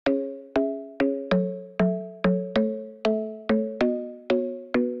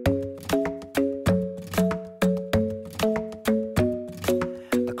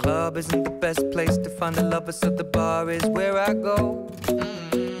isn't the best place to find a lover, so the bar is where I go.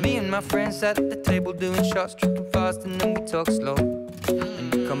 Me and my friends at the table doing shots, tripping fast, and then we talk slow.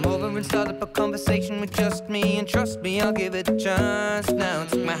 And you come over and start up a conversation with just me, and trust me, I'll give it a chance. Now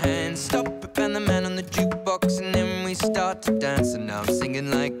take my hand, stop it, and the man on the jukebox, and then we start to dance. And now I'm singing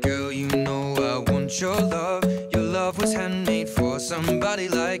like, girl, you know I want your love. Your love was handmade for somebody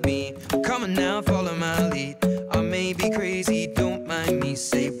like me. Come on now, follow my lead. I may be crazy, don't mind me.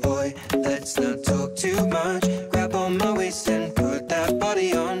 Say, boy, let's not talk too much. Grab on my waist and put that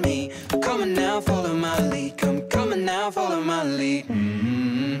body on me. Come on now, follow my lead. Come on now, follow my lead.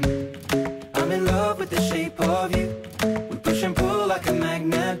 I'm in love with the shape of you. We push and pull like a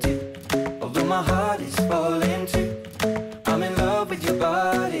magnet do. Although my heart is falling too. I'm in love with your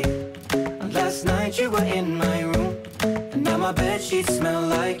body. And last night you were in my room, and now my bedsheets smell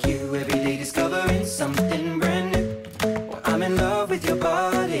like you. Every day discovering something brand new. Well, I'm in love with your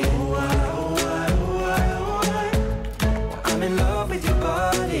body. I'm in love with your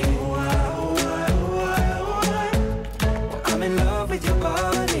body. I'm in love with your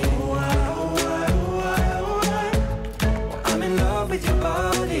body. I'm in love with your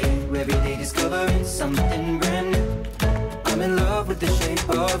body. Every day discovering something brand new. I'm in love with the shape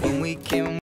of you. When we came